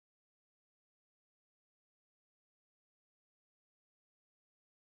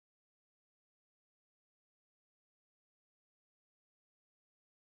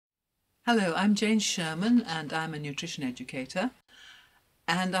Hello, I'm Jane Sherman and I'm a nutrition educator,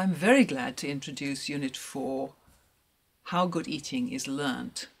 and I'm very glad to introduce Unit 4, How Good Eating is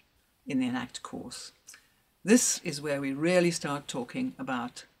Learnt, in the ENACT course. This is where we really start talking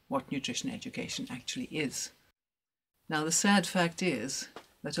about what nutrition education actually is. Now, the sad fact is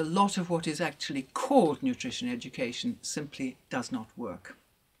that a lot of what is actually called nutrition education simply does not work.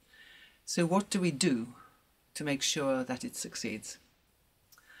 So what do we do to make sure that it succeeds?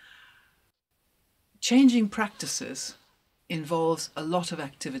 Changing practices involves a lot of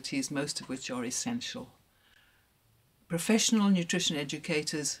activities, most of which are essential. Professional nutrition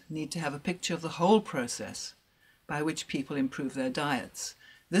educators need to have a picture of the whole process by which people improve their diets.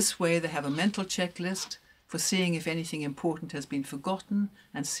 This way they have a mental checklist for seeing if anything important has been forgotten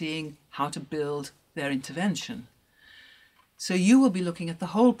and seeing how to build their intervention. So you will be looking at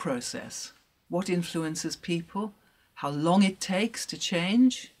the whole process: what influences people, how long it takes to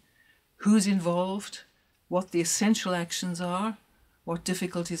change, who's involved, what the essential actions are, what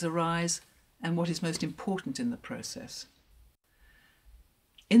difficulties arise, and what is most important in the process.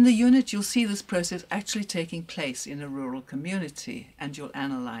 In the unit, you'll see this process actually taking place in a rural community, and you'll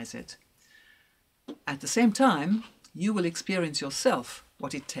analyse it. At the same time, you will experience yourself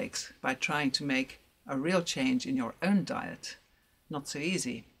what it takes by trying to make a real change in your own diet. Not so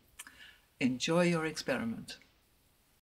easy. Enjoy your experiment.